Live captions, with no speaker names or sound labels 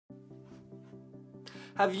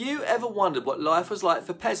Have you ever wondered what life was like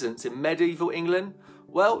for peasants in medieval England?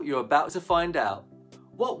 Well, you're about to find out.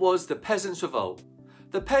 What was the Peasants Revolt?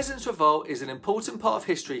 The Peasants Revolt is an important part of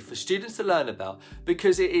history for students to learn about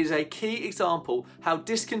because it is a key example how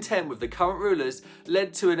discontent with the current rulers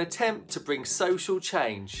led to an attempt to bring social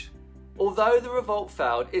change. Although the revolt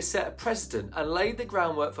failed, it set a precedent and laid the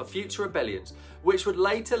groundwork for future rebellions, which would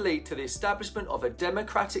later lead to the establishment of a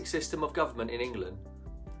democratic system of government in England.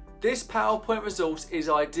 This PowerPoint resource is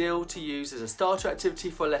ideal to use as a starter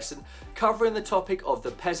activity for a lesson covering the topic of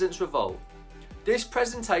the Peasants Revolt. This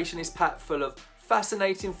presentation is packed full of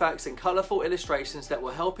fascinating facts and colourful illustrations that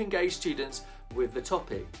will help engage students with the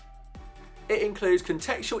topic. It includes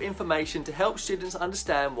contextual information to help students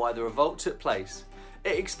understand why the revolt took place.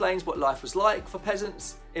 It explains what life was like for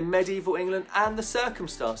peasants in medieval England and the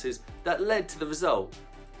circumstances that led to the result.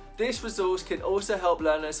 This resource can also help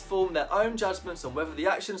learners form their own judgments on whether the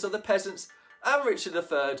actions of the peasants and Richard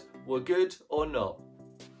III were good or not.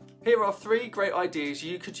 Here are 3 great ideas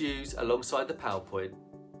you could use alongside the PowerPoint.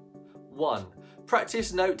 1.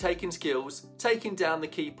 Practice note-taking skills, taking down the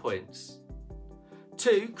key points.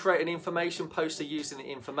 2. Create an information poster using the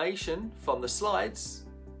information from the slides.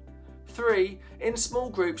 3. In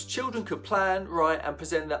small groups, children could plan, write and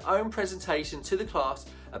present their own presentation to the class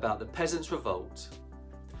about the Peasants' Revolt.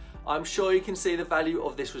 I'm sure you can see the value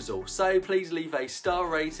of this resource, so please leave a star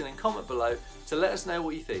rating and comment below to let us know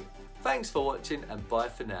what you think. Thanks for watching and bye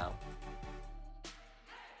for now.